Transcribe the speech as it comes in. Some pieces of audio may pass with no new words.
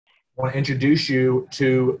want to introduce you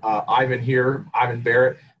to Ivan here, Ivan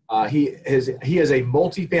Barratt. He is a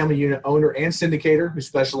multifamily unit owner and syndicator who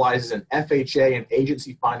specializes in FHA and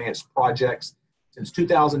agency finance projects. Since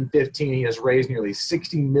 2015, he has raised nearly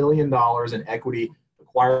 $60 million in equity,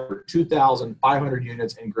 acquired 2,500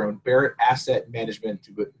 units, and grown Barratt Asset Management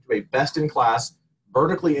to a best-in-class,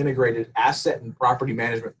 vertically integrated asset and property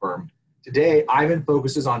management firm. Today, Ivan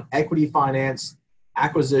focuses on equity finance,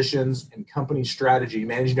 acquisitions, and company strategy,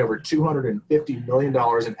 managing over $250 million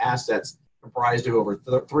in assets comprised of over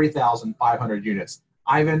 3,500 units.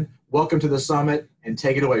 Ivan, welcome to the summit, and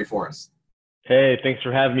take it away for us. Hey, thanks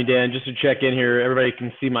for having me, Dan. Just to check in here, everybody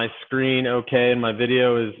can see my screen okay, and my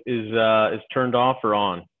video is turned off or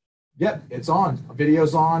on? Yep, it's on.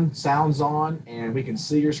 Video's on, sound's on, and we can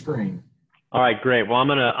see your screen. All right, great. Well, I'm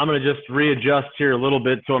gonna just readjust here a little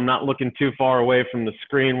bit so I'm not looking too far away from the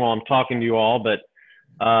screen while I'm talking to you all. But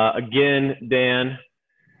again, Dan,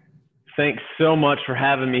 thanks so much for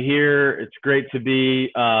having me here. It's great to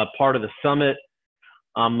be part of the summit.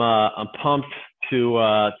 I'm pumped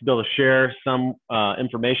to be able to share some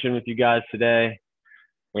information with you guys today,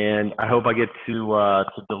 and I hope I get to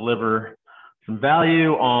deliver some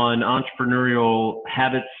value on entrepreneurial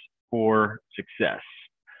habits for success.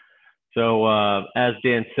 So as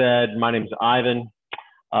Dan said, my name is Ivan.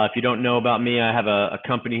 If you don't know about me, I have a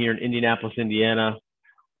company here in Indianapolis, Indiana.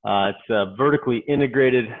 It's a vertically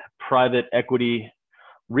integrated private equity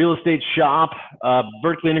real estate shop.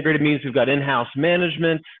 Vertically integrated means we've got in-house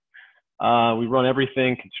management. We run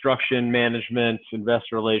everything, construction, management,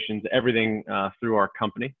 investor relations, everything through our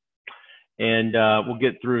company. And we'll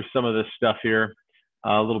get through some of this stuff here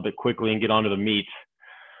a little bit quickly and get onto the meat.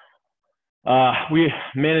 We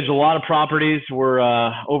manage a lot of properties. We're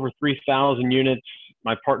over 3,000 units.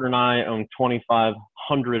 My partner and I own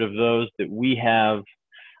 2,500 of those that we have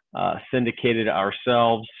syndicated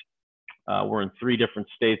ourselves. We're in 3 different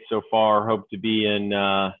states so far. Hope to be in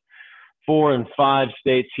 4 and 5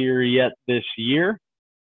 states here yet this year.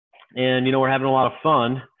 And, you know, we're having a lot of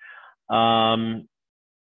fun.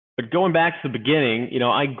 But going back to the beginning, you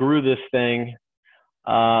know, I grew this thing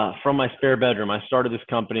from my spare bedroom. I started this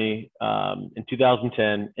company in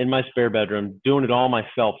 2010 in my spare bedroom, doing it all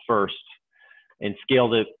myself first, and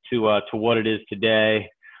scaled it to what it is today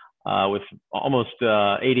with almost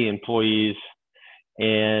 80 employees.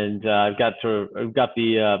 And I've got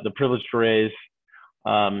the privilege to raise,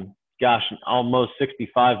 almost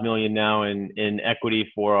 65 million now in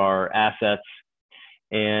equity for our assets,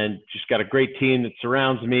 and just got a great team that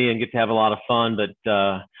surrounds me and get to have a lot of fun. But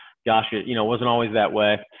it wasn't always that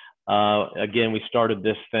way. Again, we started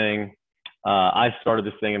this thing. I started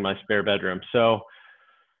this thing in my spare bedroom. So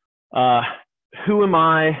who am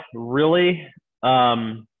I really?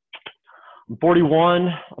 I'm 41.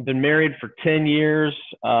 I've been married for 10 years,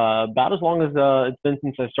 about as long as it's been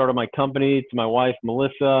since I started my company. To my wife,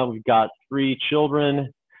 Melissa, we've got 3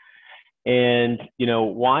 children. And, you know,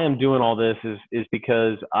 why I'm doing all this is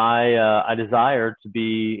because I desire to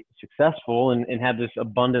be successful and have this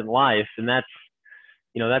abundant life. And that's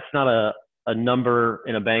not a number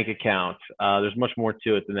in a bank account. There's much more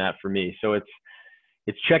to it than that for me. So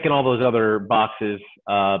it's checking all those other boxes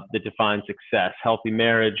that define success: healthy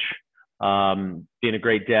marriage, being a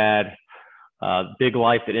great dad, big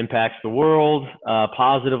life that impacts the world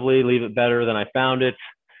positively, leave it better than I found it.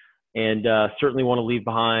 And certainly want to leave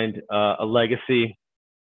behind a legacy.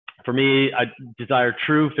 For me, I desire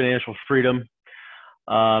true financial freedom,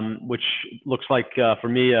 which looks like for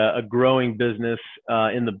me a growing business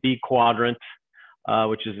in the B quadrant,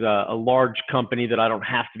 which is a large company that I don't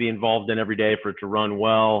have to be involved in every day for it to run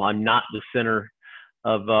well. I'm not the center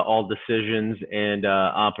of all decisions and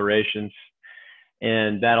operations,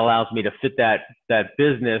 and that allows me to fit that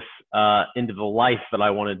business into the life that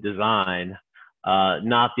I want to design.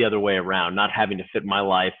 Not the other way around, not having to fit my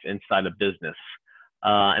life inside a business.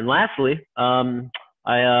 And lastly,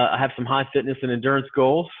 I have some high fitness and endurance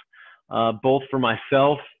goals, both for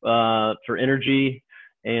myself, for energy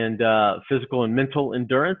and physical and mental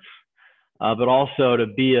endurance, but also to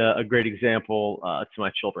be a great example to my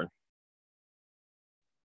children.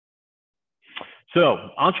 So,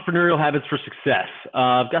 entrepreneurial habits for success.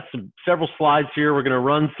 I've got several slides here we're going to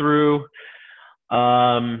run through.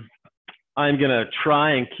 I'm going to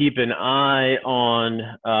try and keep an eye on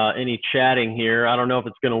any chatting here. I don't know if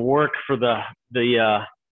it's going to work for the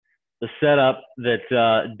setup that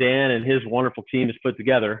Dan and his wonderful team has put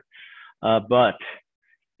together. But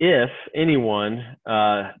if anyone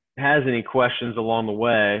has any questions along the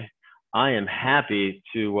way, I am happy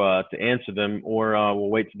to answer them, or we'll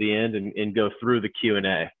wait to the end and go through the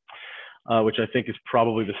Q&A, which I think is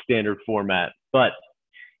probably the standard format. But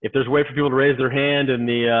if there's a way for people to raise their hand and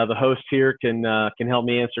the host here can help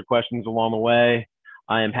me answer questions along the way,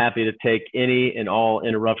 I am happy to take any and all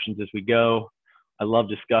interruptions as we go. I love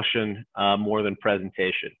discussion more than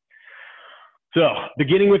presentation. So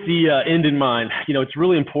beginning with the end in mind, it's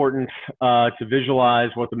really important to visualize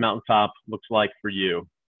what the mountaintop looks like for you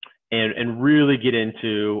and really get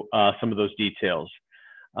into some of those details.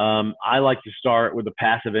 I like to start with a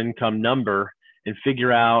passive income number and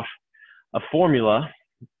figure out a formula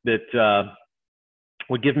that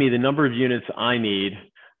would give me the number of units I need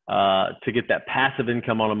to get that passive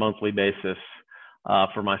income on a monthly basis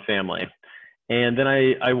for my family. And then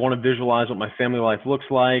I want to visualize what my family life looks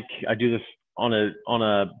like. I do this on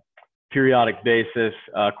a periodic basis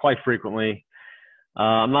quite frequently.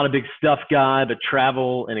 I'm not a big stuff guy, but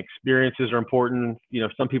travel and experiences are important.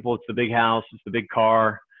 Some people, it's the big house, it's the big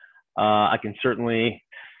car. I can certainly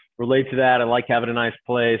relate to that. I like having a nice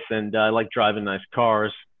place, and I like driving nice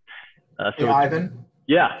cars. Hey, Ivan.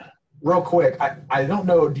 Yeah. Real quick, I don't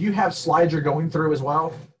know, do you have slides you're going through as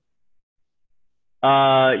well?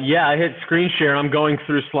 Yeah, I hit screen share. I'm going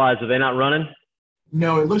through slides. Are they not running?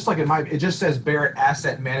 No, it looks like it just says Barratt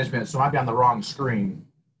Asset Management, so I might be on the wrong screen.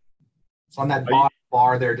 So on that bottom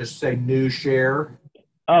bar there, just say new share.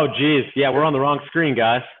 Oh, geez. Yeah, we're on the wrong screen,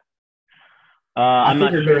 guys. I'm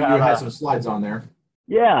not sure you had some slides on there.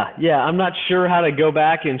 Yeah. I'm not sure how to go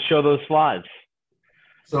back and show those slides.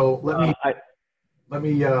 So let me,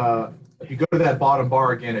 if you go to that bottom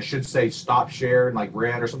bar again, it should say stop share in like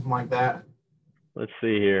red or something like that. Let's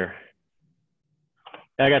see here.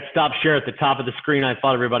 I got stop share at the top of the screen. I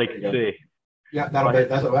thought everybody could see. Yeah,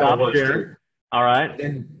 that'll work too. All right.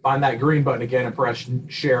 Then find that green button again and press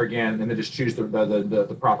share again, and then just choose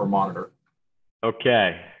the proper monitor.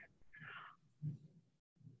 Okay.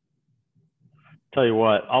 Tell you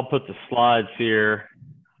what, I'll put the slides here.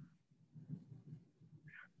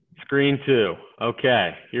 Screen 2.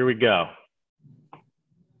 Okay, here we go.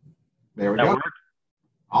 There we go. Work?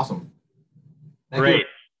 Awesome. Great.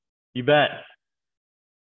 You bet.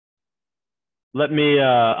 Let me,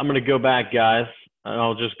 I'm going to go back, guys, and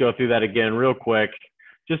I'll just go through that again real quick.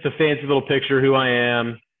 Just a fancy little picture of who I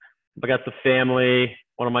am. I got the family,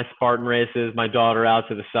 one of my Spartan races, my daughter out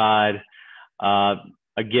to the side.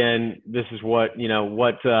 Again, this is what, who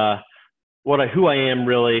I am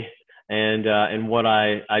really, and what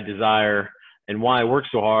I desire, and why I work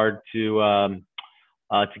so hard to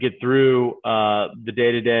get through the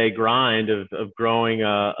day-to-day grind of growing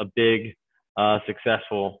a big,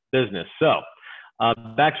 successful business. So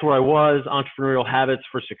back to where I was, entrepreneurial habits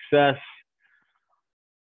for success.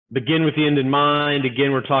 Begin with the end in mind.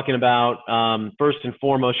 Again, we're talking about, first and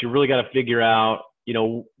foremost, you really got to figure out,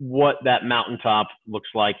 what that mountaintop looks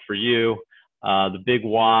like for you, the big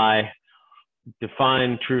why,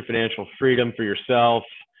 define true financial freedom for yourself.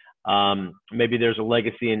 Maybe there's a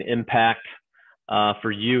legacy and impact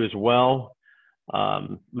for you as well,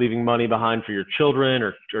 leaving money behind for your children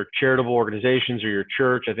or charitable organizations or your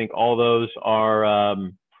church. I think all those are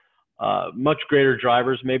much greater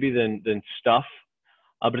drivers maybe than stuff.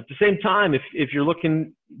 But at the same time, if you're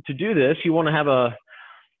looking to do this, you want to have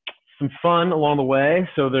some fun along the way.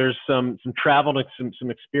 So there's some travel and some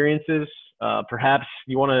experiences. Perhaps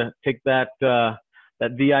you want to take that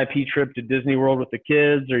VIP trip to Disney World with the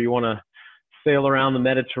kids, or you want to sail around the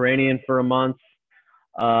Mediterranean for a month.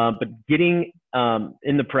 But getting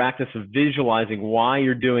in the practice of visualizing why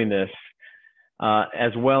you're doing this,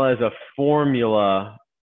 as well as a formula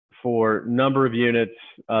for number of units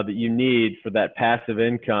that you need for that passive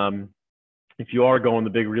income, if you are going the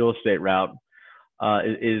big real estate route,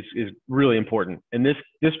 is really important. And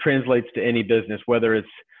this translates to any business, whether it's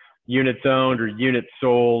units owned or units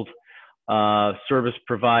sold, service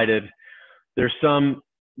provided. There's some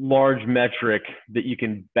large metric that you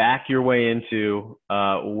can back your way into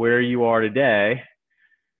where you are today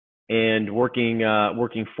and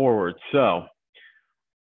working forward. So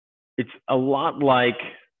it's a lot like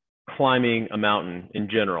climbing a mountain in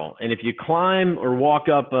general. And if you climb or walk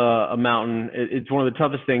up a mountain, it's one of the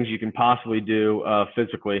toughest things you can possibly do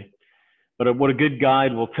physically. But what a good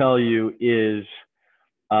guide will tell you is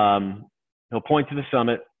he'll point to the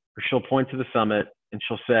summit, or she'll point to the summit, and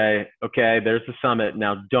she'll say, okay, there's the summit.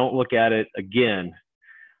 Now don't look at it again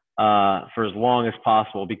for as long as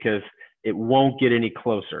possible, because it won't get any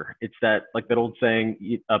closer. It's like that old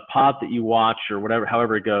saying, a pot that you watch, or whatever,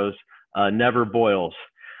 however it goes, never boils.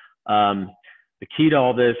 The key to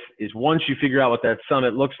all this is, once you figure out what that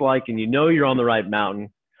summit looks like and you're on the right mountain,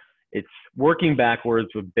 it's working backwards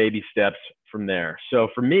with baby steps from there. So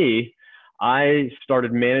for me, I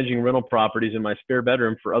started managing rental properties in my spare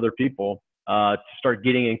bedroom for other people to start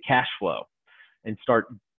getting in cash flow and start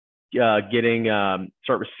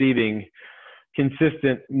start receiving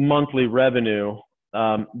consistent monthly revenue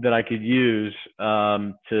that I could use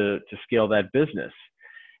to scale that business.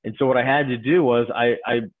 And so what I had to do was I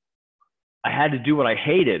had to do what I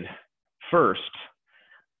hated first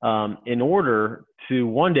in order to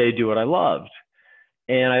one day do what I loved.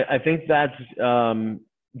 And I think that's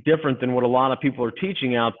different than what a lot of people are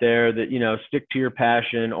teaching out there, that, stick to your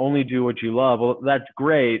passion, only do what you love. Well, that's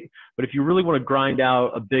great. But if you really want to grind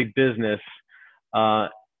out a big business,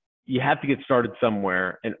 you have to get started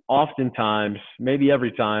somewhere. And oftentimes, maybe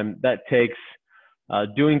every time, that takes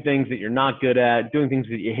doing things that you're not good at, doing things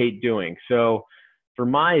that you hate doing. So for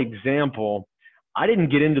my example, I didn't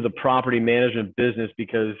get into the property management business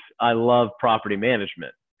because I love property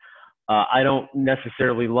management. I don't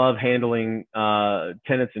necessarily love handling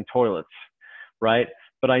tenants and toilets, right?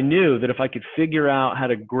 But I knew that if I could figure out how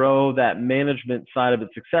to grow that management side of it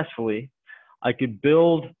successfully, I could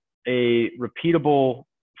build a repeatable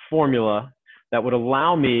formula that would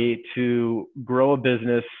allow me to grow a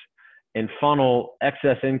business and funnel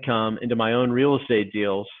excess income into my own real estate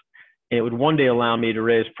deals. And it would one day allow me to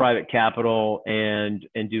raise private capital and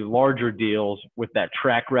do larger deals with that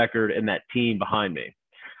track record and that team behind me.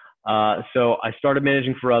 So I started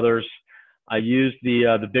managing for others. I used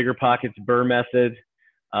the Bigger Pockets BRRRR method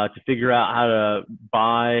to figure out how to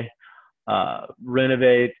buy,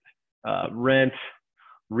 renovate, rent,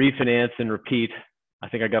 refinance, and repeat. I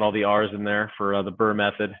think I got all the R's in there for the BRRRR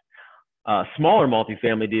method. Smaller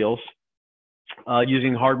multifamily deals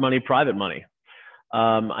using hard money, private money.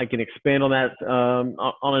 I can expand on that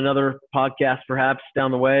on another podcast perhaps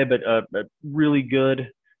down the way, but a really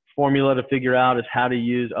good formula to figure out is how to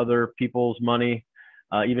use other people's money,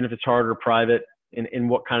 even if it's hard or private, and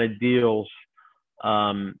what kind of deals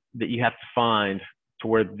that you have to find to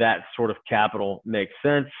where that sort of capital makes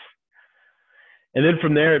sense. And then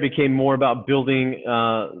from there, it became more about building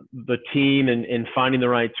the team and finding the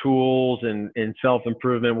right tools and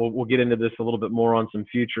self-improvement. We'll get into this a little bit more on some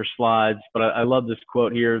future slides, but I love this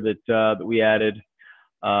quote here that we added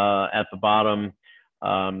at the bottom.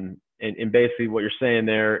 And basically what you're saying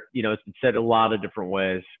there, it's been said a lot of different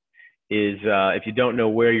ways, is if you don't know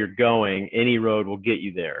where you're going, any road will get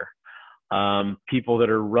you there. People that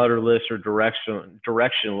are rudderless or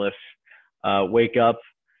directionless wake up,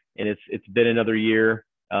 and it's been another year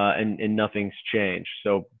and nothing's changed.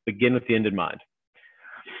 So begin with the end in mind.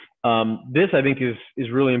 This, I think,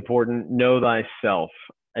 is really important. Know thyself.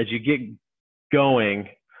 As you get going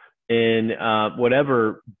in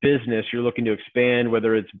whatever business you're looking to expand,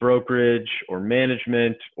 whether it's brokerage or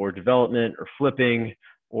management or development or flipping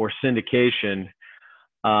or syndication,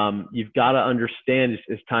 you've got to understand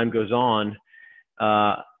as time goes on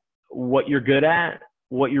what you're good at,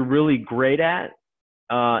 what you're really great at,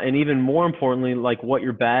 and even more importantly, like what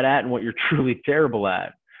you're bad at and what you're truly terrible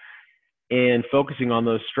at, and focusing on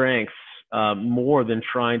those strengths more than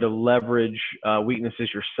trying to leverage weaknesses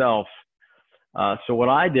yourself. So what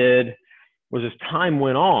I did was, as time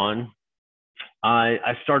went on,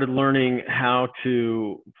 I started learning how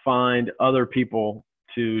to find other people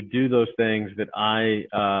to do those things that I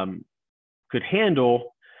could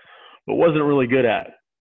handle, but wasn't really good at.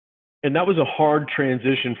 And that was a hard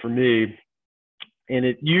transition for me. And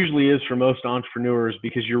it usually is for most entrepreneurs,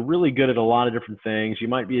 because you're really good at a lot of different things. You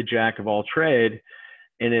might be a jack of all trades,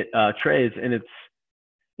 and it's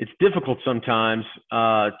difficult sometimes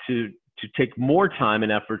to take more time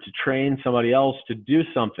and effort to train somebody else to do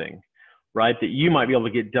something, right, that you might be able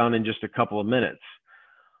to get done in just a couple of minutes.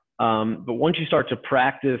 But once you start to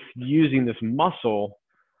practice using this muscle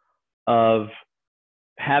of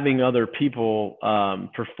having other people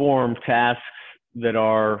perform tasks that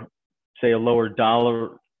are, say, a lower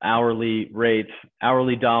hourly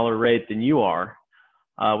dollar rate than you are,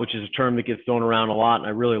 which is a term that gets thrown around a lot, and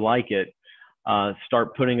I really like it.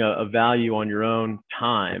 Start putting a value on your own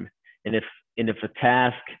time. And if a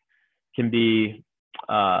task can be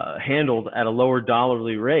handled at a lower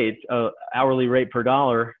hourly rate per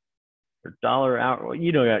dollar, or dollar hour,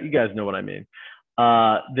 you guys know what I mean.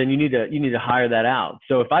 Then you need to hire that out.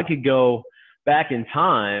 So if I could go back in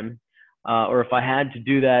time, or if I had to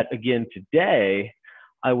do that again today,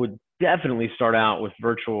 I would definitely start out with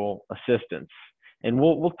virtual assistants. And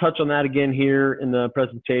we'll touch on that again here in the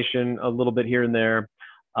presentation a little bit here and there.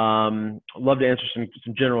 I'd love to answer some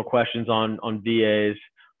general questions on VAs.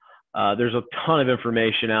 There's a ton of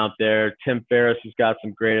information out there. Tim Ferriss has got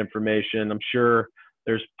some great information. I'm sure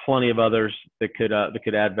there's plenty of others that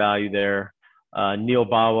could add value there. Neil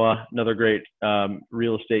Bawa, another great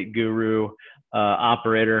real estate guru,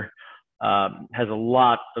 operator. has a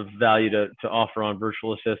lot of value to offer on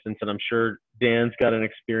virtual assistants, and I'm sure Dan's got an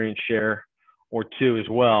experience share or two as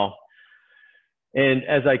well. And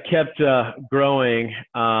as I kept growing,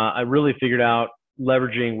 I really figured out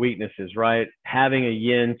leveraging weaknesses, right? Having a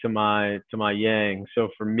yin to my yang. So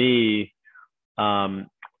for me,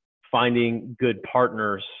 finding good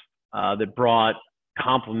partners that brought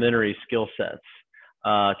complementary skill sets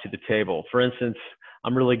to the table. For instance,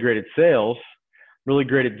 I'm really great at sales, really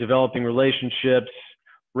great at developing relationships,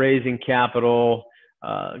 raising capital,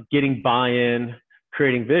 getting buy-in,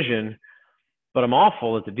 creating vision, but I'm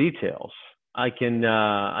awful at the details. I can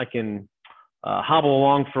hobble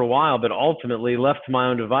along for a while, but ultimately, left to my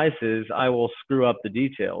own devices, I will screw up the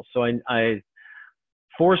details. So I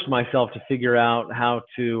forced myself to figure out how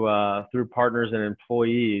to, through partners and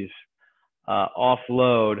employees,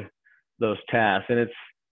 offload those tasks. And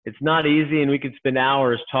it's not easy, and we could spend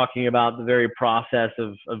hours talking about the very process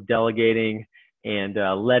of delegating and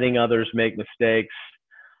letting others make mistakes.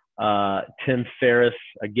 Tim Ferriss,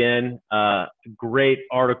 again, great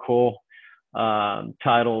article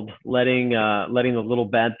titled letting the little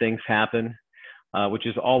bad things happen, which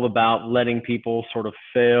is all about letting people sort of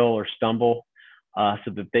fail or stumble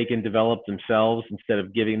so that they can develop themselves instead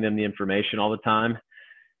of giving them the information all the time.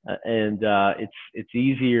 And it's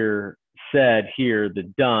easier said here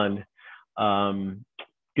than done.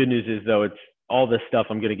 Good news is, though, it's all this stuff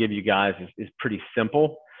I'm going to give you guys is pretty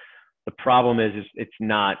simple. The problem is it's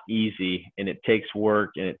not easy, and it takes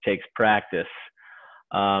work and it takes practice.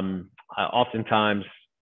 I oftentimes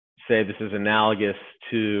say this is analogous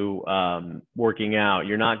to working out.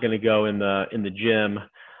 You're not going to go in the gym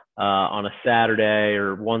on a Saturday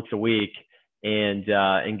or once a week and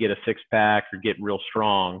get a six pack or get real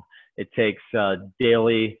strong. It takes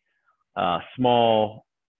daily, small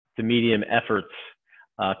to medium efforts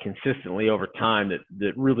consistently over time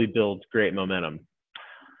that really builds great momentum.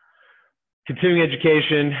 Continuing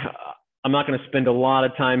education. I'm not going to spend a lot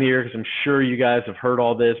of time here because I'm sure you guys have heard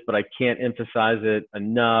all this, but I can't emphasize it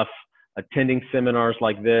enough. Attending seminars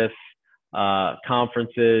like this,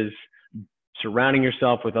 conferences, surrounding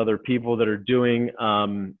yourself with other people that are doing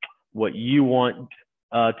what you want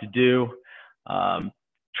to do,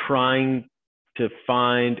 trying to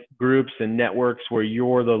find groups and networks where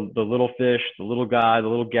you're the little fish, the little guy, the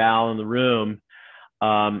little gal in the room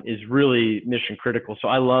is really mission critical. So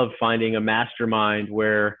I love finding a mastermind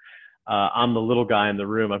where I'm the little guy in the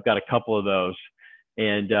room. I've got a couple of those,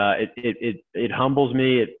 and it humbles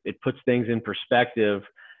me. It puts things in perspective,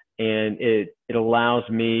 and it allows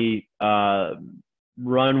me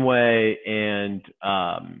runway and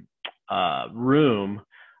room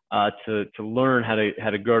to learn how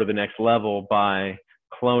to go to the next level by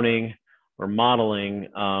cloning or modeling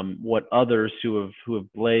what others who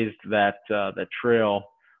have blazed that trail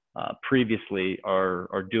previously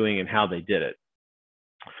are doing and how they did it.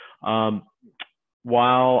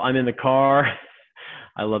 While I'm in the car,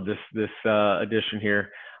 I love this edition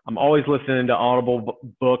here. I'm always listening to Audible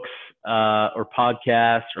books or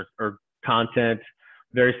podcasts or content.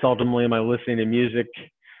 Very seldomly am I listening to music.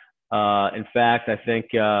 In fact, I think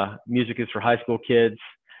music is for high school kids.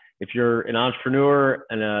 If you're an entrepreneur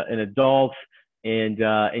and an adult and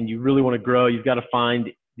you really want to grow, you've got to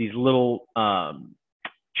find these little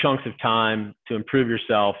chunks of time to improve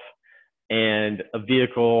yourself. And a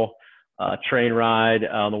vehicle, train ride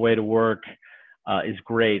on the way to work is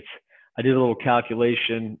great. I did a little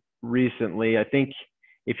calculation recently. I think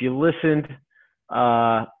if you listened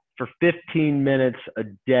for 15 minutes a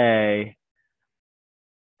day,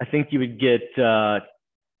 I think you would get,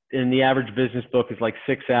 in the average business book is like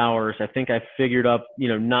 6 hours. I think I figured up,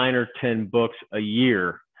 9 or 10 books a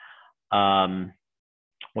year.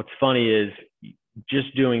 What's funny is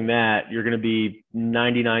just doing that, you're going to be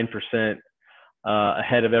 99%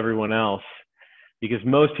 ahead of everyone else, because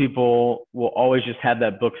most people will always just have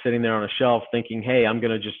that book sitting there on a shelf thinking, hey, I'm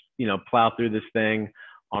going to just, plow through this thing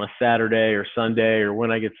on a Saturday or Sunday or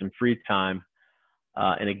when I get some free time.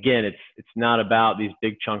 And again, it's not about these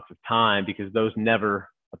big chunks of time, because those never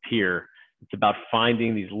appear. It's about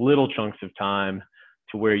finding these little chunks of time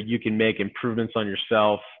to where you can make improvements on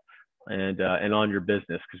yourself and on your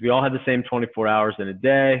business, because we all have the same 24 hours in a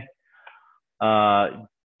day.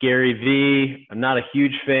 Gary V, I'm not a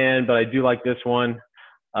huge fan, but I do like this one.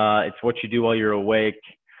 It's what you do while you're awake.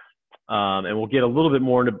 And we'll get a little bit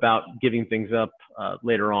more about giving things up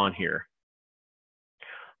later on here.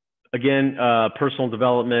 Again, personal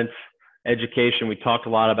development, education, we talked a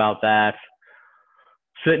lot about that.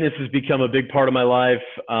 Fitness has become a big part of my life.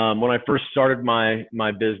 When I first started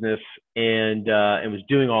my business and was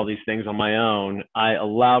doing all these things on my own, I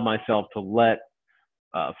allowed myself to let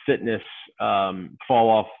fitness fall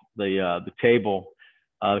off the table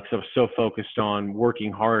because I was so focused on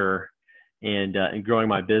working harder and growing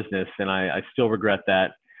my business, and I still regret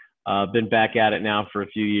that. Been back at it now for a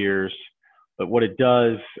few years, but what it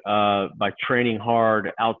does by training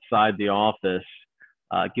hard outside the office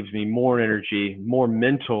gives me more energy, more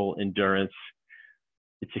mental endurance.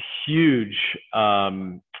 It's a huge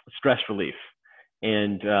stress relief,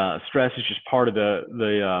 and stress is just part of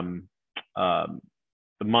the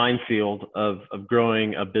minefield of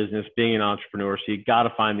growing a business, being an entrepreneur. So you got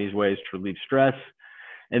to find these ways to relieve stress,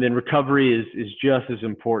 and then recovery is just as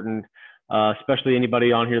important, especially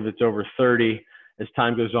anybody on here that's over 30. As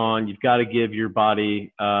time goes on, you've got to give your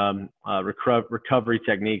body recovery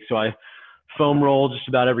techniques. So I foam roll just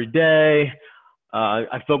about every day.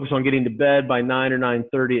 I focus on getting to bed by 9 or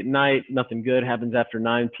 9:30 at night. Nothing good happens after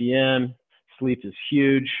 9 p.m. Sleep is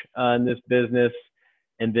huge in this business.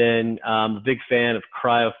 And then I'm a big fan of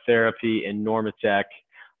cryotherapy and Normatec,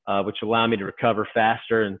 which allow me to recover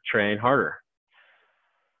faster and train harder.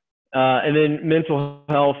 And then mental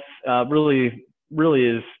health really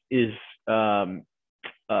is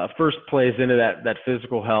first plays into that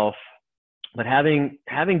physical health. But having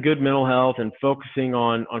good mental health and focusing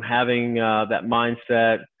on having that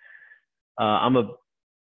mindset, I'm a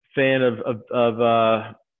fan of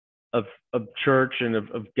church and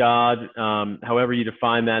of God. However you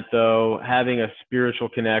define that, though, having a spiritual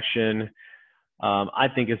connection, I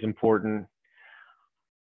think is important.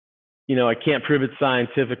 You know, I can't prove it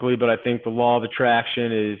scientifically, but I think the law of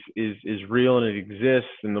attraction is real and it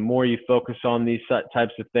exists. And the more you focus on these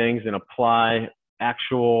types of things and apply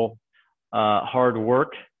actual hard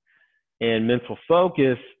work and mental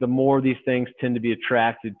focus, the more these things tend to be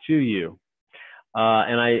attracted to you.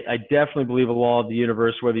 And I definitely believe a law of the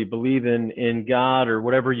universe, whether you believe in God or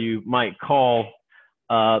whatever you might call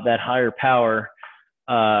that higher power,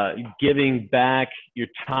 giving back your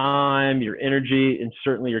time, your energy, and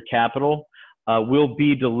certainly your capital will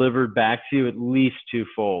be delivered back to you at least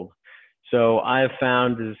twofold. So I have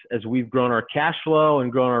found as we've grown our cash flow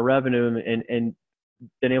and grown our revenue and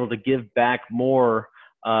been able to give back more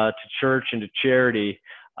to church and to charity,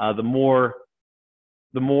 the more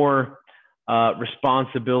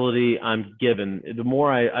responsibility I'm given. The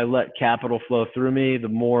more I let capital flow through me, the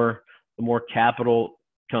more capital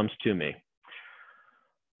comes to me.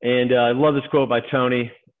 And I love this quote by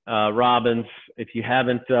Tony Robbins. If you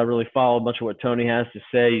haven't really followed much of what Tony has to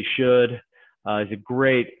say, you should. He's a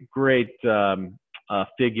great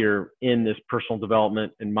figure in this personal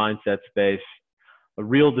development and mindset space. A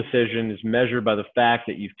real decision is measured by the fact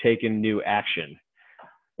that you've taken new action.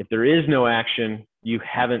 If there is no action, you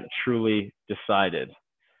haven't truly decided.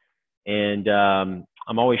 And I'm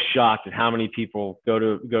always shocked at how many people go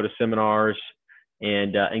to seminars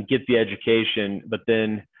and get the education, but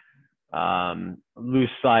then lose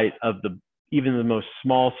sight of even the most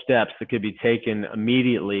small steps that could be taken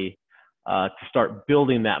immediately to start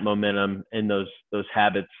building that momentum and those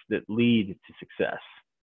habits that lead to success.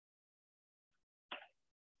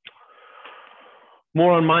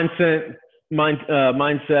 More on mindset,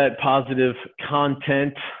 positive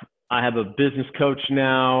content. I have a business coach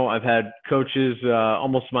now. I've had coaches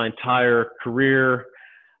almost my entire career.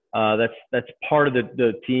 That's part of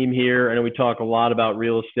the team here. I know we talk a lot about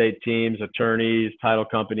real estate teams, attorneys, title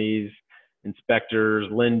companies, inspectors,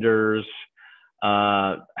 lenders.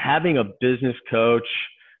 Having a business coach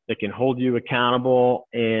that can hold you accountable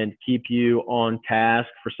and keep you on task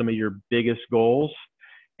for some of your biggest goals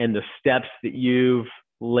and the steps that you've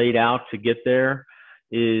laid out to get there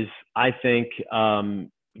is, I think,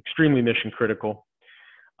 extremely mission critical.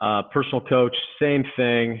 Personal coach, same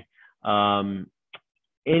thing.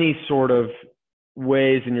 Any sort of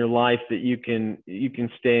ways in your life that you can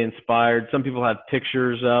stay inspired. Some people have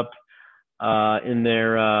pictures up in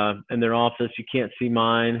their office. You can't see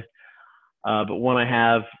mine, but one I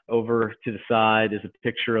have over to the side is a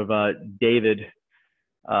picture of David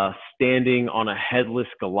standing on a headless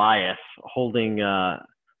Goliath, holding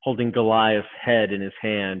Goliath's head in his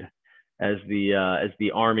hand as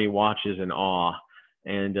the army watches in awe.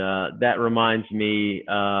 And that reminds me,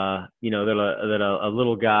 that a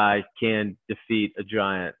little guy can defeat a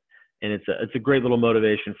giant, and it's a great little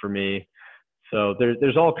motivation for me. So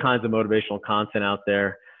there's all kinds of motivational content out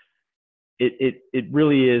there. It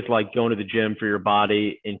really is like going to the gym for your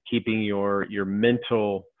body and keeping your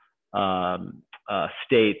mental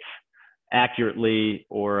state accurately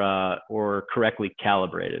or correctly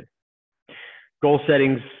calibrated. Goal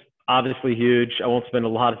settings, obviously huge. I won't spend a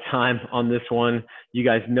lot of time on this one. You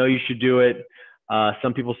guys know you should do it.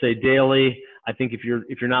 Some people say daily. I think if you're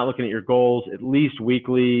not looking at your goals at least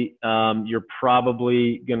weekly, you're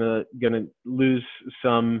probably gonna lose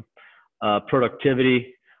some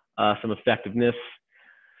productivity, some effectiveness,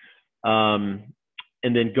 and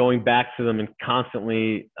then going back to them and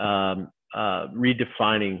constantly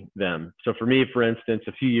redefining them. So for me, for instance,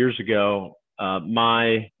 a few years ago,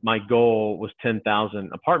 my goal was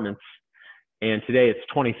 10,000 apartments, and today it's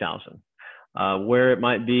 20,000. Where it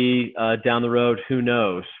might be down the road, who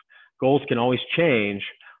knows? Goals can always change,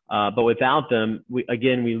 but without them, we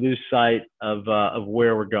lose sight of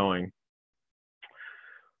where we're going.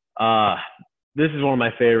 This is one of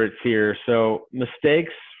my favorites here. So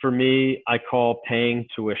mistakes for me, I call paying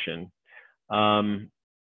tuition.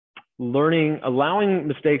 Allowing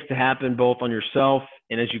mistakes to happen both on yourself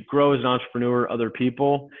and as you grow as an entrepreneur, other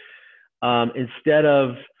people, instead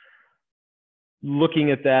of looking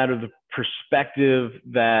at that or the perspective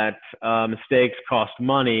that mistakes cost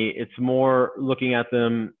money, it's more looking at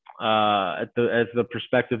them as the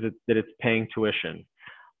perspective that it's paying tuition.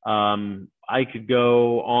 I could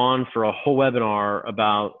go on for a whole webinar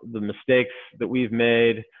about the mistakes that we've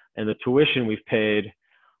made and the tuition we've paid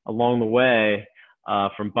along the way,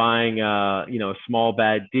 from buying a small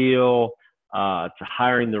bad deal to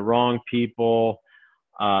hiring the wrong people.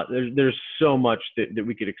 There's so much that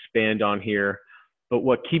we could expand on here. But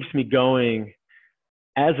what keeps me going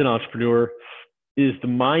as an entrepreneur is the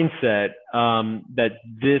mindset that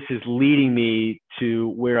this is leading me to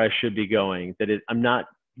where I should be going.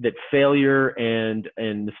 That failure and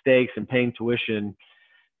mistakes and paying tuition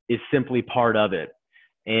is simply part of it.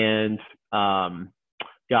 And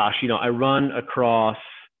I run across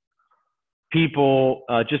people.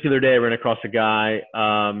 Just the other day, I ran across a guy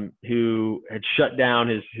who had shut down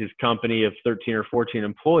his company of 13 or 14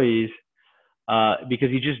 employees because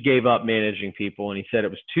he just gave up managing people, and he said it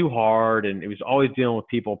was too hard and it was always dealing with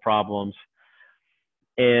people problems.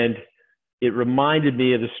 And it reminded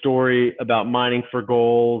me of the story about mining for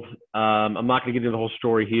gold. I'm not going to get into the whole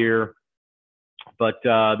story here, but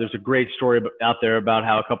there's a great story out there about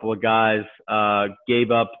how a couple of guys gave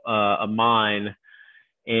up a mine,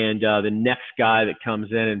 and the next guy that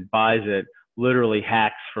comes in and buys it literally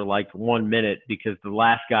hacks for like 1 minute because the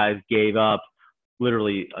last guys gave up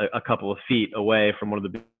literally a couple of feet away from one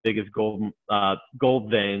of the biggest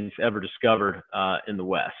gold veins ever discovered in the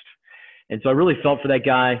West. And so I really felt for that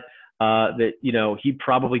guy. That he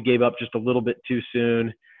probably gave up just a little bit too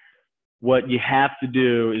soon. What you have to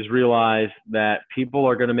do is realize that people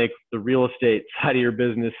are going to make the real estate side of your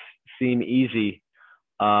business seem easy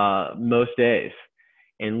most days.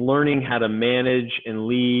 And learning how to manage and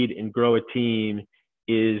lead and grow a team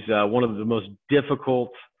is one of the most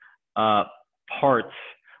difficult parts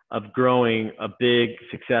of growing a big,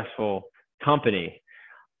 successful company.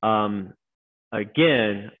 Again, I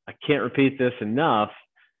can't repeat this enough.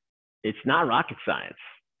 It's not rocket science.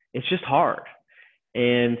 It's just hard.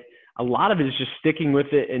 And a lot of it is just sticking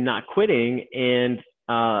with it and not quitting, and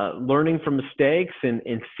learning from mistakes and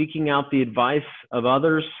seeking out the advice of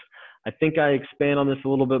others. I think I expand on this a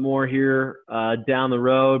little bit more here down the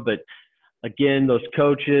road. But again, those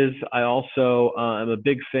coaches, I also am a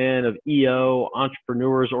big fan of EO,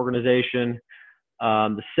 Entrepreneurs Organization.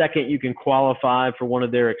 The second you can qualify for one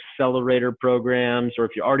of their accelerator programs, or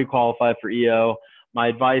if you already qualify for EO, my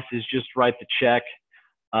advice is just write the check.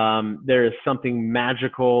 There is something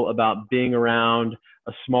magical about being around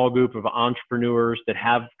a small group of entrepreneurs that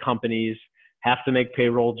have companies, have to make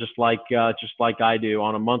payroll just like I do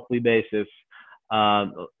on a monthly basis,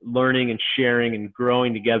 learning and sharing and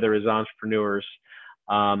growing together as entrepreneurs.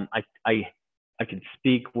 I can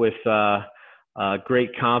speak with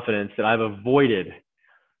great confidence that I've avoided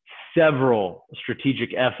several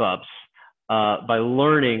strategic F-ups by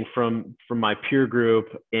learning from my peer group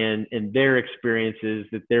and their experiences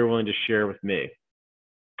that they're willing to share with me.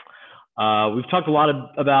 We've talked a lot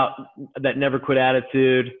about that never quit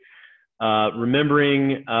attitude,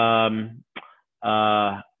 remembering,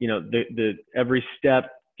 the every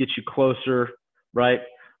step gets you closer, right?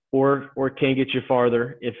 Or can get you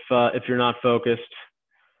farther if you're not focused.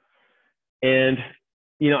 And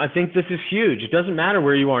I think this is huge. It doesn't matter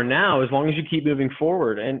where you are now, as long as you keep moving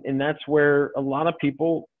forward. And that's where a lot of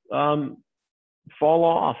people fall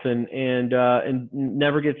off and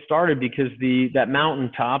never get started, because that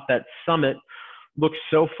mountaintop, that summit, looks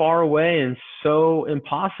so far away and so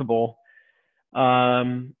impossible.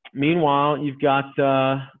 Meanwhile, you've got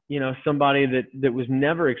somebody that was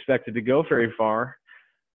never expected to go very far,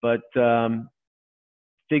 but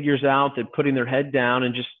figures out that putting their head down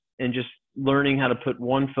and just learning how to put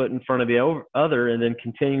one foot in front of the other, and then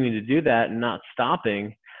continuing to do that and not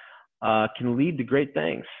stopping, can lead to great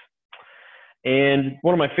things. And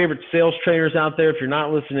one of my favorite sales trainers out there, if you're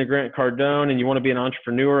not listening to Grant Cardone and you want to be an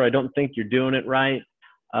entrepreneur, I don't think you're doing it right.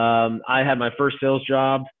 I had my first sales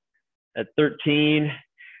job at 13,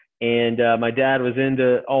 and my dad was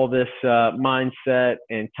into all this mindset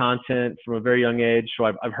and content from a very young age. So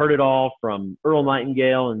I've heard it all from Earl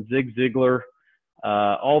Nightingale and Zig Ziglar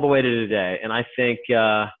all the way to today. And I think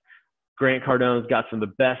Grant Cardone's got some of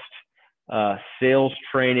the best sales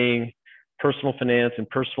training, personal finance, and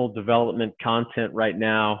personal development content right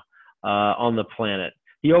now on the planet.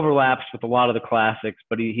 He overlaps with a lot of the classics,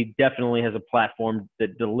 but he definitely has a platform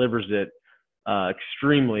that delivers it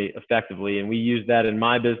extremely effectively. And we use that in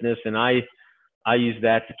my business, and I use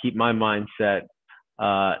that to keep my mindset,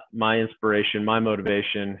 my inspiration, my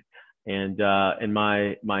motivation, and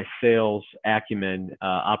my sales acumen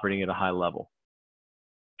operating at a high level.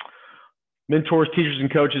 Mentors, teachers,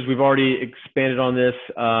 and coaches, we've already expanded on this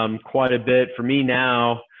quite a bit. For me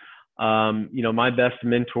now, my best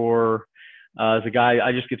mentor is a guy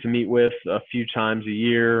I just get to meet with a few times a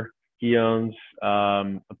year. He owns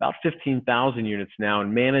about 15,000 units now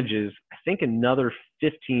and manages, I think, another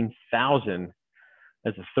 15,000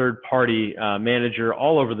 as a third-party manager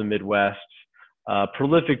all over the Midwest.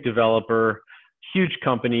 Prolific developer, huge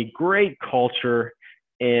company, great culture,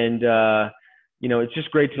 and it's just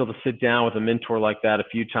great to be able to sit down with a mentor like that a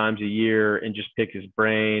few times a year and just pick his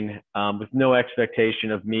brain with no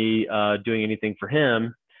expectation of me doing anything for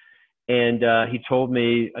him. And he told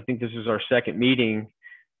me, I think this is our second meeting,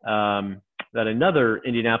 that another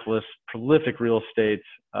Indianapolis prolific real estate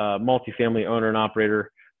multifamily owner and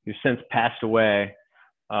operator who's since passed away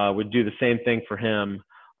would do the same thing for him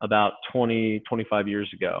about 25 years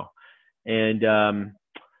ago. And,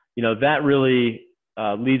 that really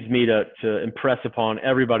leads me to impress upon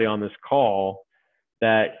everybody on this call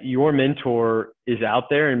that your mentor is out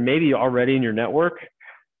there and maybe already in your network,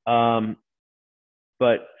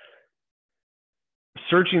 but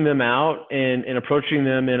searching them out and approaching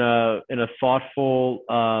them in a thoughtful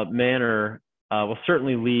manner will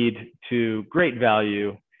certainly lead to great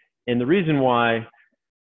value. And the reason why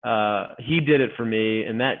he did it for me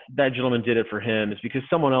and that gentleman did it for him is because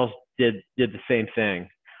someone else did the same thing,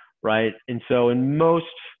 right? And so in most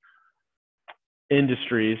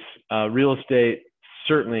industries, real estate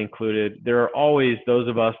certainly included, there are always those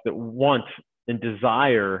of us that want and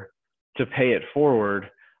desire to pay it forward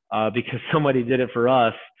because somebody did it for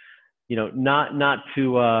us, not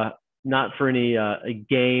for any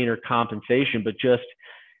gain or compensation, but just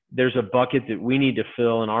there's a bucket that we need to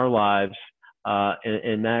fill in our lives.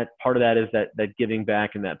 And that part of that is that giving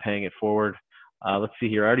back and that paying it forward. Let's see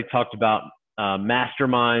here. I already talked about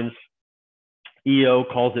masterminds. EO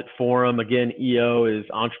calls it forum. Again, EO is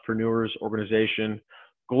Entrepreneurs Organization,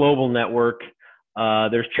 global network.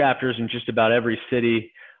 There's chapters in just about every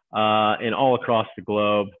city and all across the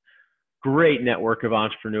globe. Great network of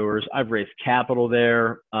entrepreneurs. I've raised capital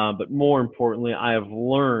there, but more importantly, I have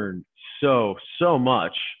learned so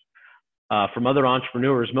much from other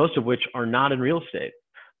entrepreneurs, most of which are not in real estate,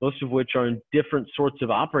 most of which are in different sorts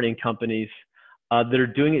of operating companies that are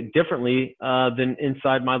doing it differently than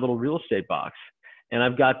inside my little real estate box. And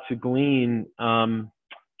I've got to glean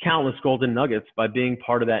countless golden nuggets by being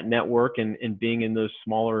part of that network and being in those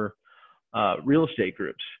smaller real estate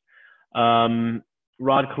groups.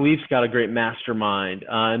 Rod Khleif's got a great mastermind,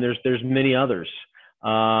 and there's many others.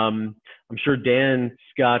 I'm sure Dan's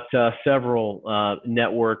got several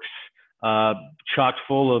networks chock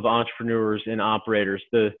full of entrepreneurs and operators.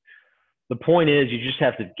 The point is, you just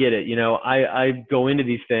have to get it. I go into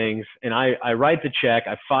these things and I write the check,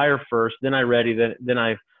 I fire first, then I ready, then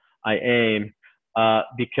I aim,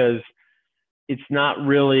 because it's not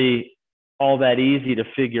really all that easy to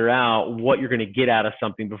figure out what you're going to get out of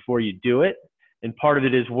something before you do it. And part of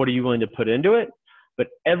it is, what are you willing to put into it? But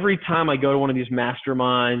every time I go to one of these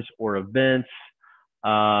masterminds or events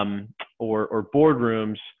or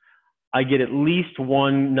boardrooms, I get at least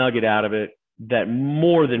one nugget out of it that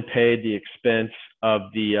more than paid the expense of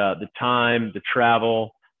the time, the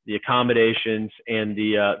travel, the accommodations, and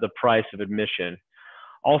the price of admission.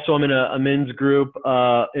 Also, I'm in a men's group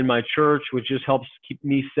in my church, which just helps keep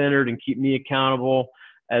me centered and keep me accountable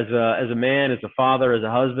as a man, as a father, as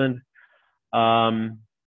a husband.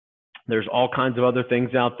 There's all kinds of other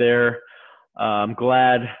things out there. I'm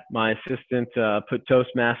glad my assistant put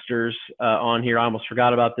Toastmasters on here. I almost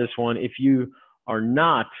forgot about this one. If you are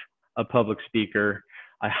not a public speaker,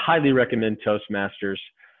 I highly recommend Toastmasters.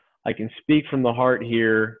 I can speak from the heart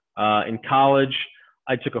here. In college,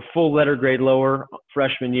 I took a full letter grade lower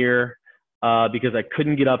freshman year because I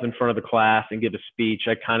couldn't get up in front of the class and give a speech.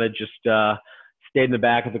 I kind of just stayed in the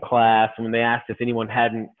back of the class. And when they asked if anyone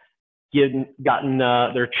hadn't gotten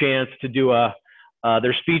their chance to do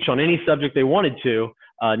their speech on any subject they wanted to,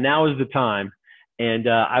 now is the time. And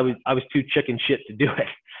I was too chicken shit to do it.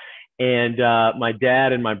 And my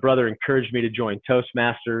dad and my brother encouraged me to join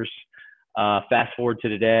Toastmasters. Fast forward to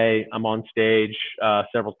today, I'm on stage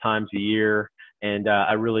several times a year, and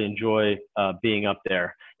I really enjoy being up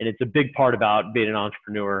there. And it's a big part about being an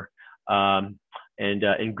entrepreneur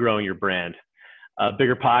and growing your brand.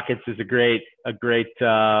 Bigger Pockets is a great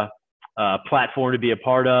platform to be a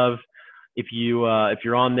part of. If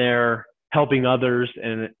you're on there helping others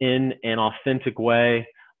in an authentic way,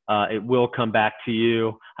 it will come back to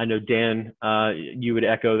you. I know, Dan, you would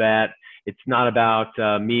echo that. It's not about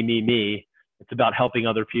me. It's about helping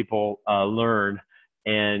other people learn,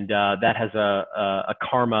 and that has a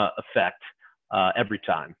karma effect every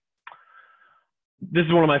time. This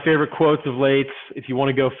is one of my favorite quotes of late. If you want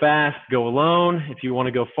to go fast, go alone. If you want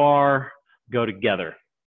to go far, go together.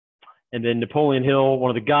 And then Napoleon Hill,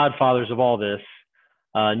 one of the godfathers of all this,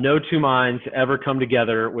 no two minds ever come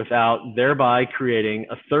together without thereby creating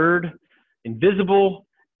a third, invisible,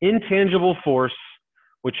 intangible force,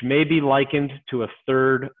 which may be likened to a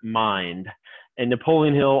third mind. And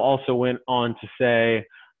Napoleon Hill also went on to say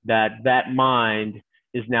that that mind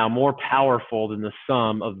is now more powerful than the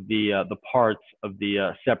sum of the parts of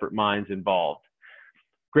the separate minds involved.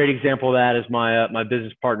 Great example of that is my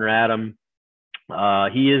business partner, Adam.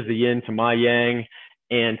 He is the yin to my yang,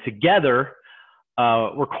 and together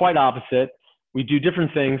we're quite opposite. We do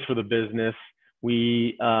different things for the business.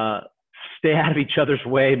 We stay out of each other's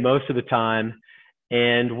way most of the time,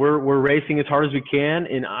 and we're racing as hard as we can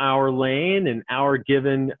in our lane and our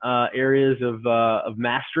given areas of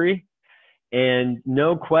mastery. And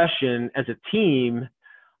no question, as a team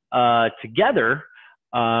together,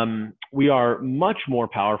 we are much more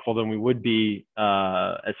powerful than we would be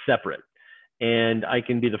as separate. And I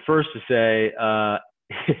can be the first to say,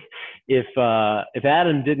 if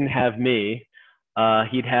Adam didn't have me,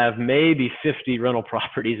 he'd have maybe 50 rental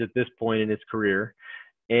properties at this point in his career.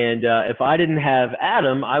 And if I didn't have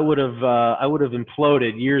Adam, I would have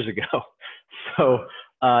imploded years ago. So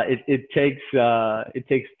it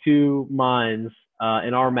takes two minds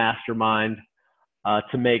in our mastermind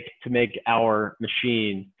to make our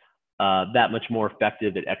machine that much more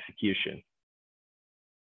effective at execution.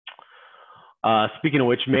 Speaking of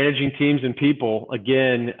which, managing teams and people,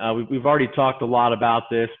 again, we've already talked a lot about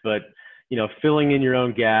this, but filling in your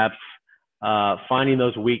own gaps, finding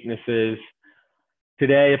those weaknesses.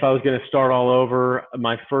 Today, if I was going to start all over,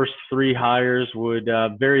 my first 3 hires would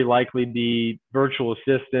very likely be virtual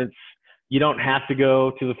assistants. You don't have to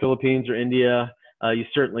go to the Philippines or India. You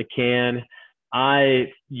certainly can.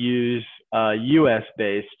 I use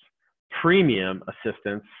US-based premium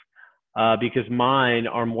assistants because mine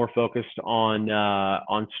are more focused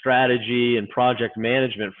on strategy and project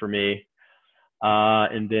management for me,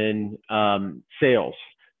 and then sales.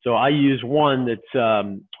 So I use one that's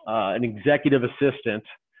an executive assistant,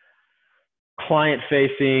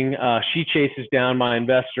 client-facing. She chases down my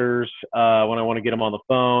investors when I want to get them on the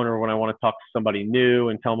phone or when I want to talk to somebody new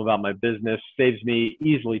and tell them about my business. Saves me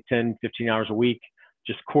easily 10, 15 hours a week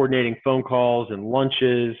just coordinating phone calls and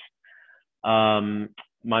lunches.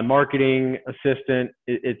 My marketing assistant,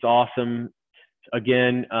 it's awesome.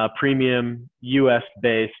 Again, premium,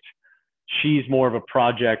 US-based. She's more of a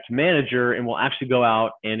project manager and will actually go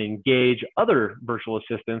out and engage other virtual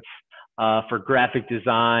assistants for graphic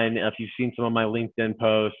design. If you've seen some of my LinkedIn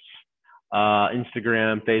posts,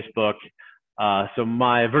 Instagram, Facebook. So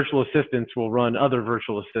my virtual assistants will run other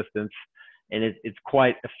virtual assistants, and it's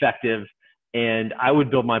quite effective. And I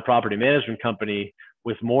would build my property management company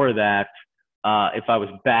with more of that if I was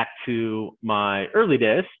back to my early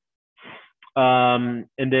days. And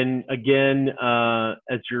then again,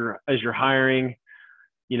 as you're hiring,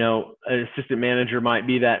 an assistant manager might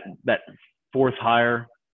be that 4th hire.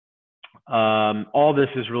 All this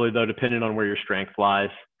is really though dependent on where your strength lies,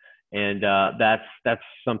 and that's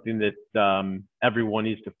something that everyone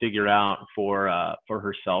needs to figure out for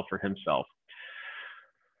herself or himself.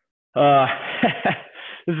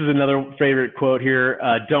 This is another favorite quote here.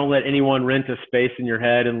 Don't let anyone rent a space in your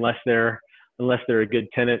head unless they're a good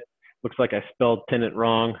tenant. Looks like I spelled tenant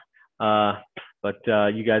wrong, but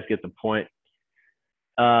you guys get the point.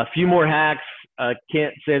 A few more hacks.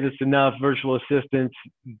 Can't say this enough. Virtual assistants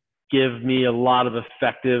give me a lot of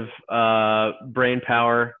effective brain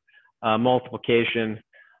power multiplication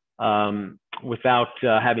without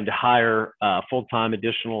having to hire full-time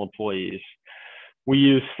additional employees. We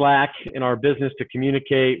use Slack in our business to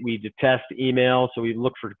communicate. We detest email, so we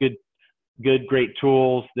look for great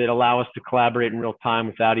tools that allow us to collaborate in real time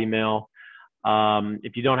without email.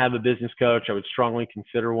 If you don't have a business coach, I would strongly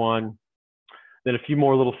consider one. Then a few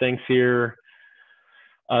more little things here,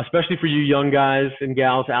 especially for you young guys and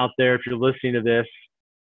gals out there, if you're listening to this.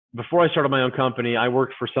 Before I started my own company, I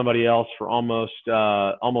worked for somebody else for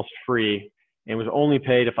almost free, and was only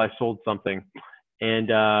paid if I sold something.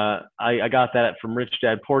 And I got that from Rich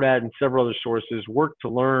Dad Poor Dad and several other sources. Work to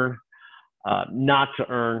learn, not to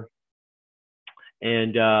earn.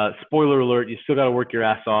 And spoiler alert, you still got to work your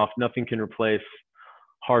ass off. Nothing can replace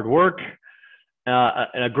hard work.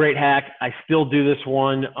 And a great hack, I still do this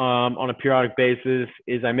one on a periodic basis,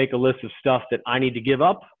 is I make a list of stuff that I need to give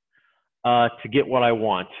up to get what I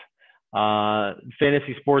want.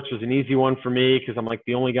 Fantasy sports was an easy one for me because I'm like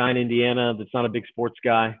the only guy in Indiana that's not a big sports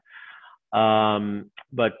guy.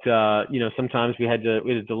 But sometimes we had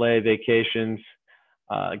to delay vacations,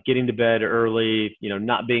 getting to bed early,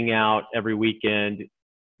 not being out every weekend.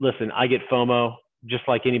 Listen, I get FOMO just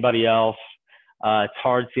like anybody else. It's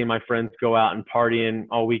hard seeing my friends go out and partying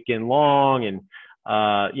all weekend long and,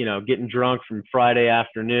 getting drunk from Friday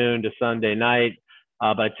afternoon to Sunday night.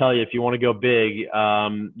 But I tell you, if you want to go big,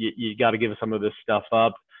 you got to give some of this stuff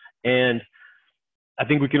up. And I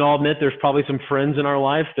think we can all admit there's probably some friends in our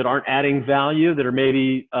life that aren't adding value, that are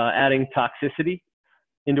maybe adding toxicity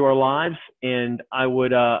into our lives. And I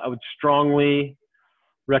would strongly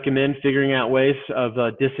recommend figuring out ways of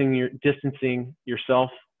distancing yourself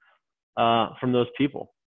from those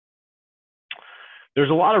people. There's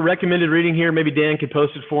a lot of recommended reading here. Maybe Dan could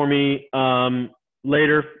post it for me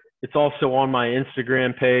later. It's also on my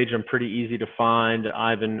Instagram page. I'm pretty easy to find.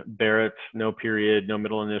 Ivan Barratt, no period, no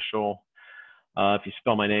middle initial. If you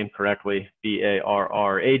spell my name correctly,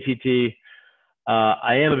 Barratt.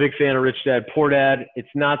 I am a big fan of Rich Dad Poor Dad. It's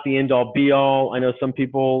not the end all be all. I know some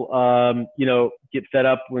people, get fed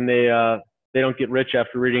up when they don't get rich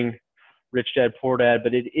after reading Rich Dad Poor Dad,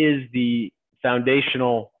 but it is the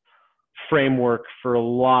foundational framework for a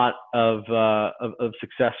lot of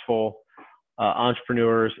successful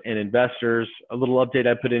entrepreneurs and investors. A little update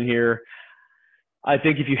I put in here. I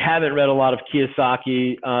think if you haven't read a lot of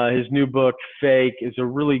Kiyosaki, his new book, Fake, is a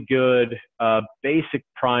really good basic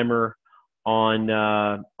primer on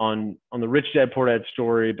the Rich Dad Poor Dad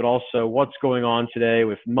story, but also what's going on today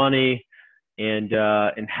with money and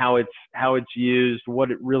how it's used,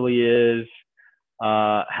 what it really is,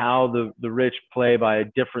 how the rich play by a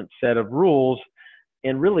different set of rules,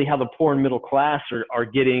 and really how the poor and middle class are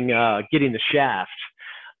getting the shaft.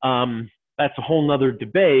 That's a whole nother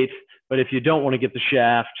debate. But if you don't want to get the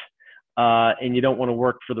shaft and you don't want to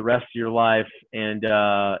work for the rest of your life and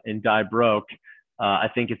die broke, I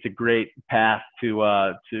think it's a great path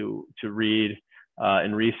to read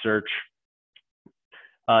and research.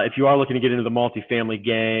 If you are looking to get into the multifamily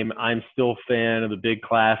game, I'm still a fan of the big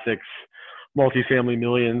classics, Multifamily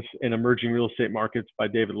Millions and Emerging Real Estate Markets by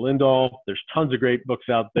David Lindahl. There's tons of great books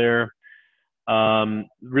out there.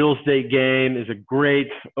 Real Estate Game is a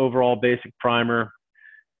great overall basic primer.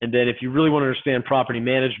 And then if you really want to understand property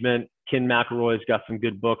management, Ken McElroy's got some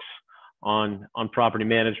good books on property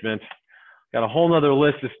management. Got a whole nother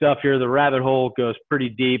list of stuff here. The rabbit hole goes pretty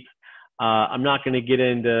deep. I'm not going to get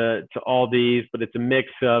into all these, but it's a mix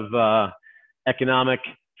of economic,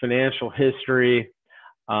 financial history,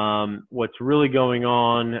 what's really going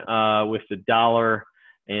on with the dollar,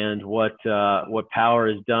 and what power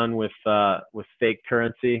has done with fake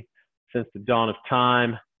currency since the dawn of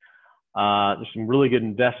time. There's some really good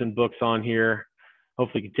investment books on here.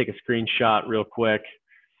 Hopefully you can take a screenshot real quick.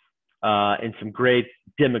 And some great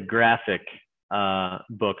demographic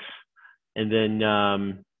books. And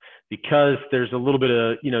then because there's a little bit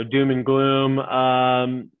of doom and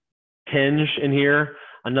gloom tinge in here,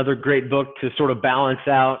 another great book to sort of balance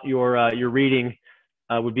out your reading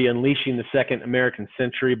would be Unleashing the Second American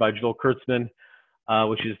Century by Joel Kurtzman,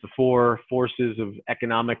 which is the 4 forces of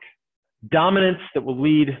economic dominance that will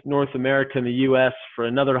lead North America and the U.S. for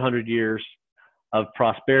another 100 years of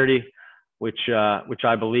prosperity, which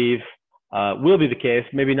I believe will be the case.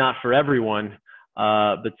 Maybe not for everyone,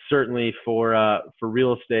 but certainly for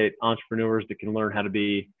real estate entrepreneurs that can learn how to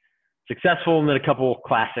be successful. And then a couple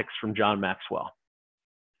classics from John Maxwell.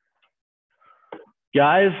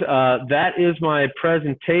 Guys, that is my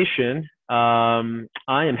presentation. I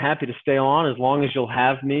am happy to stay on as long as you'll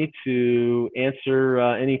have me to answer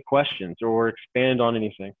any questions or expand on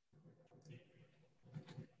anything.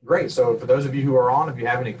 Great. So for those of you who are on, if you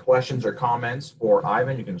have any questions or comments for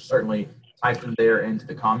Ivan, you can certainly type them there into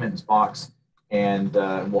the comments box, and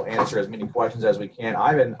we'll answer as many questions as we can.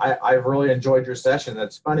 Ivan, I've really enjoyed your session.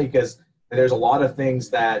 That's funny because there's a lot of things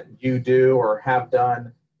that you do or have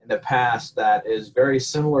done in the past that is very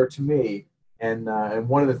similar to me. And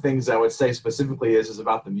one of the things I would say specifically is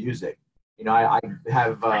about the music. I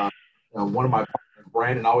have one of my partners,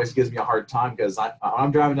 Brandon, always gives me a hard time because when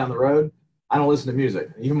I'm driving down the road, I don't listen to music.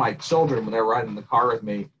 Even my children, when they're riding in the car with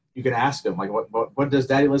me, you can ask them, like, what does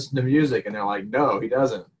Daddy listen to music? And they're like, no, he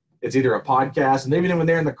doesn't. It's either a podcast, and even when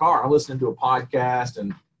they're in the car, I'm listening to a podcast.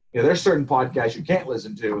 And there's certain podcasts you can't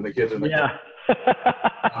listen to when the kids are in the car.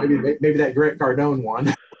 Maybe that Grant Cardone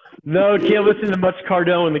one. No, can't listen to much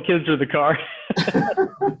Cardone when the kids are in the car.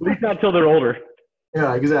 At least not until they're older.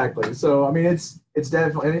 Yeah, exactly. So, I mean, it's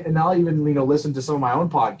definitely, and I'll even, listen to some of my own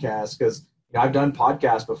podcasts because I've done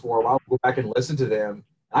podcasts before. I'll go back and listen to them.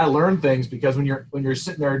 And I learn things because when you're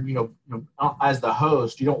sitting there, as the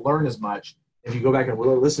host, you don't learn as much. If you go back and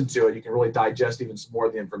really listen to it, you can really digest even some more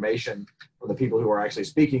of the information from the people who are actually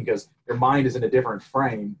speaking because your mind is in a different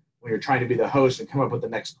frame when you're trying to be the host and come up with the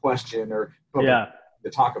next question or to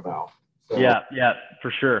talk about. So, yeah,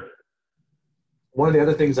 for sure. One of the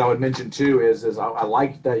other things I would mention too is I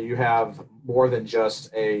like that you have more than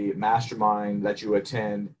just a mastermind that you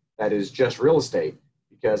attend that is just real estate,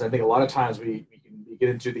 because I think a lot of times we get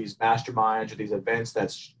into these masterminds or these events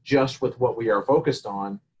that's just with what we are focused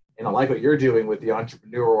on. And I like what you're doing with the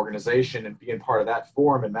Entrepreneurial organization and being part of that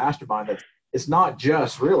forum and mastermind. That it's not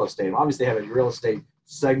just real estate. Obviously, they have a real estate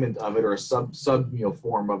segment of it or a sub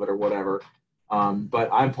form of it or whatever. But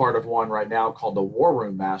I'm part of one right now called the War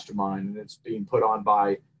Room Mastermind, and it's being put on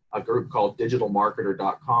by a group called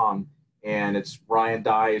digitalmarketer.com. And it's Ryan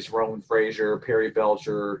Dice, Roland Frazier, Perry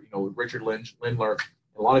Belcher, Richard Lindler.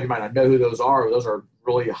 A lot of you might not know who those are. Those are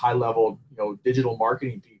really high-level, digital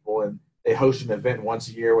marketing people, and they host an event once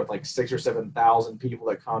a year with like 6,000 or 7,000 people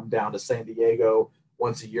that come down to San Diego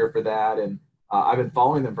once a year for that. And I've been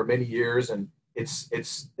following them for many years, and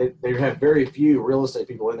they have very few real estate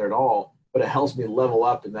people in there at all, but it helps me level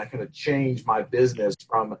up and that kind of change my business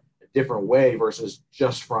from a different way versus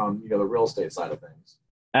just from the real estate side of things.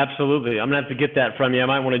 Absolutely. I'm gonna have to get that from you. I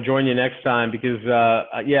might want to join you next time because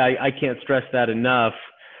I can't stress that enough.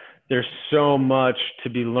 There's so much to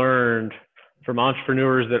be learned from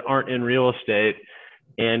entrepreneurs that aren't in real estate.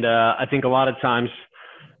 And I think a lot of times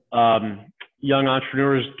young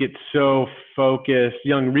entrepreneurs get so focused,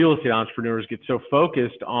 young real estate entrepreneurs get so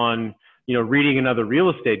focused on, reading another real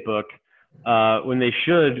estate book when they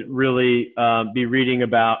should really be reading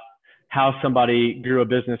about how somebody grew a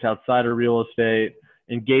business outside of real estate,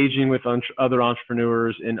 engaging with other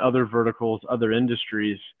entrepreneurs in other verticals, other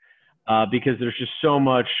industries, because there's just so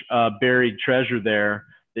much buried treasure there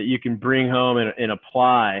that you can bring home and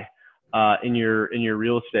apply in your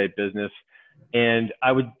real estate business. And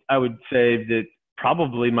I would say that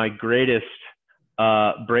probably my greatest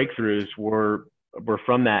breakthroughs were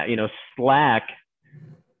from that. Slack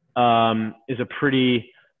is a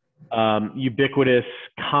pretty ubiquitous,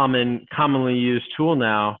 commonly used tool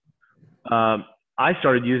now. I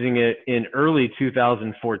started using it in early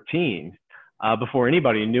 2014, before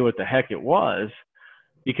anybody knew what the heck it was,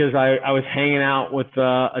 because I was hanging out with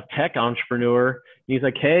a tech entrepreneur. He's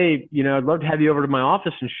like, hey, I'd love to have you over to my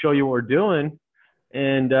office and show you what we're doing.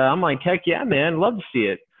 And I'm like, heck yeah, man, love to see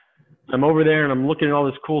it. I'm over there and I'm looking at all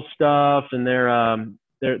this cool stuff, and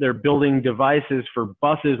they're building devices for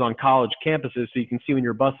buses on college campuses so you can see when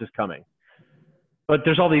your bus is coming. But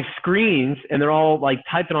there's all these screens and they're all like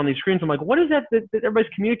typing on these screens. I'm like, what is that everybody's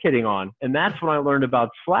communicating on? And that's when I learned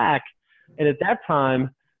about Slack. And at that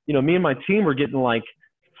time, me and my team were getting like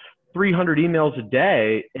 300 emails a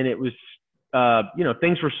day, and it was,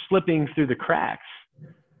 things were slipping through the cracks.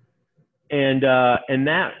 And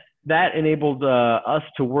that enabled us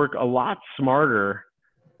to work a lot smarter,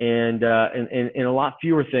 and a lot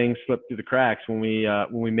fewer things slipped through the cracks when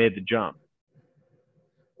we made the jump.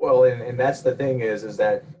 Well, and that's the thing is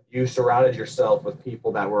that you surrounded yourself with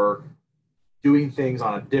people that were doing things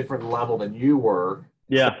on a different level than you were.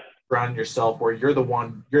 Yeah. Surrounding yourself where you're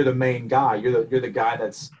the main guy. You're the guy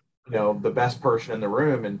that's the best person in the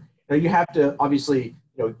room, and you have to obviously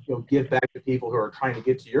give back to people who are trying to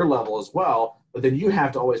get to your level as well. But then you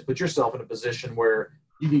have to always put yourself in a position where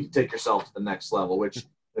you need to take yourself to the next level, which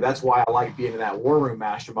that's why I like being in that War Room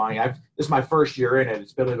Mastermind. This is my first year in it.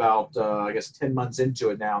 It's been about, 10 months into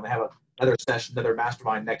it now. And they have another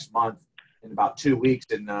mastermind next month in about 2 weeks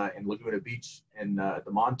in Laguna Beach and the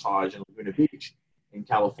Montage in Laguna Beach in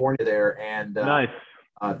California there. And nice.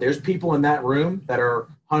 There's people in that room that are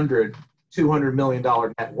 $200 million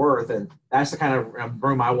net worth, and that's the kind of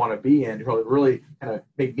room I want to be in to really kind of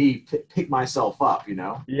make me pick myself up,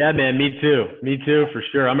 Yeah, man, me too, for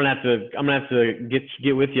sure. I'm gonna have to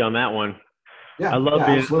get with you on that one. Yeah, I love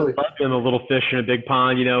being absolutely. a little fish in a big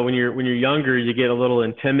pond. When you're younger, you get a little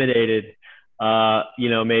intimidated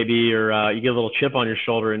maybe, or you get a little chip on your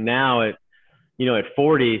shoulder. And now at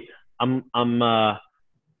 40, I'm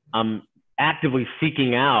actively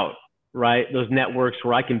seeking out, right, those networks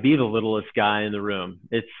where I can be the littlest guy in the room.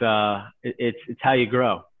 It's how you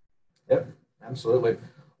grow. Yep, absolutely.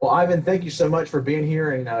 Well, Ivan, thank you so much for being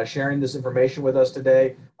here and sharing this information with us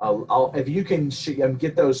today. If you can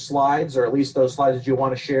get those slides, or at least those slides that you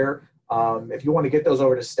want to share, if you want to get those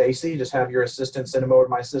over to Stacy, just have your assistant send them over to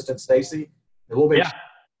my assistant, Stacy, and we'll make sure to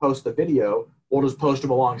post the video. We'll just post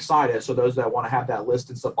them alongside it, so those that want to have that list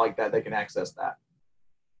and stuff like that, they can access that.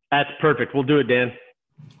 That's perfect. We'll do it, Dan.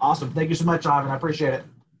 Awesome. Thank you so much, Ivan. I appreciate it.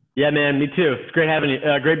 Yeah, man. Me too. It's great having you.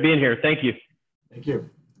 Great being here. Thank you. Thank you.